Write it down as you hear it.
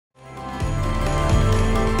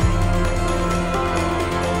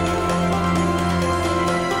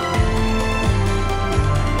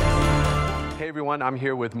everyone. I'm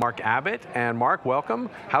here with Mark Abbott. And Mark, welcome.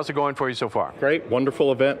 How's it going for you so far? Great,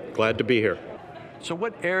 wonderful event. Glad to be here. So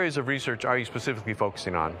what areas of research are you specifically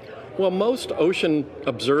focusing on? Well, most ocean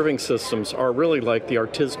observing systems are really like the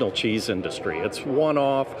artisanal cheese industry. It's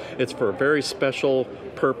one-off, it's for a very special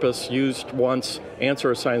purpose, used once,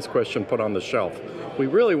 answer a science question, put on the shelf. We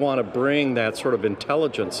really want to bring that sort of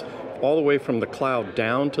intelligence all the way from the cloud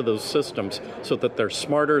down to those systems so that they're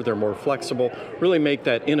smarter, they're more flexible, really make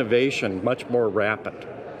that innovation much more rapid.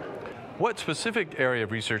 What specific area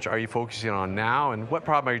of research are you focusing on now, and what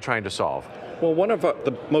problem are you trying to solve? Well, one of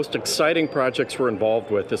the most exciting projects we're involved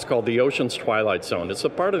with is called the Ocean's Twilight Zone. It's a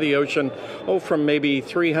part of the ocean, from maybe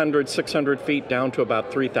 300, 600 feet down to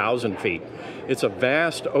about 3,000 feet. It's a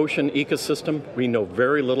vast ocean ecosystem. We know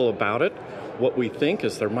very little about it. What we think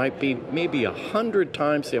is there might be maybe 100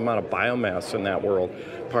 times the amount of biomass in that world,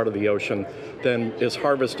 part of the ocean, than is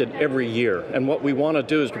harvested every year. And what we want to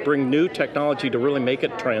do is to bring new technology to really make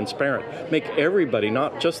it transparent, make everybody,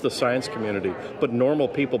 not just the science community, but normal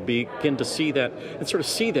people begin to see that and sort of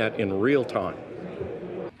see that in real time.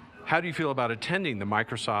 How do you feel about attending the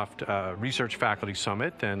Microsoft Research Faculty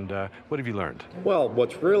Summit, and what have you learned? Well,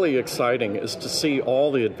 what's really exciting is to see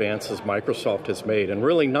all the advances Microsoft has made, and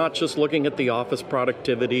really not just looking at the office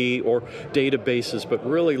productivity or databases, but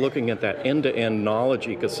really looking at that end-to-end knowledge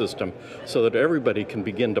ecosystem so that everybody can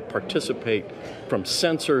begin to participate from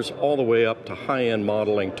sensors all the way up to high-end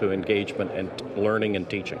modeling to engagement and learning and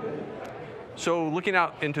teaching. So looking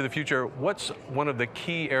out into the future, what's one of the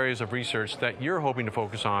key areas of research that you're hoping to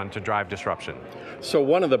focus on to drive disruption? So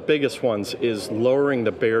one of the biggest ones is lowering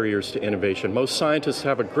the barriers to innovation. Most scientists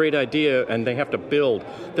have a great idea and they have to build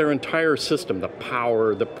their entire system, the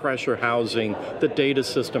power, the pressure housing, the data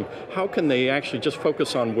system. How can they actually just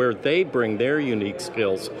focus on where they bring their unique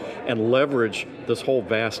skills and leverage this whole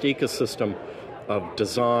vast ecosystem of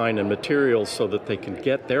design and materials so that they can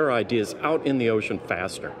get their ideas out in the ocean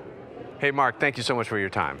faster? Hey, Mark, thank you so much for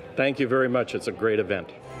your time. Thank you very much. It's a great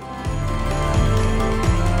event.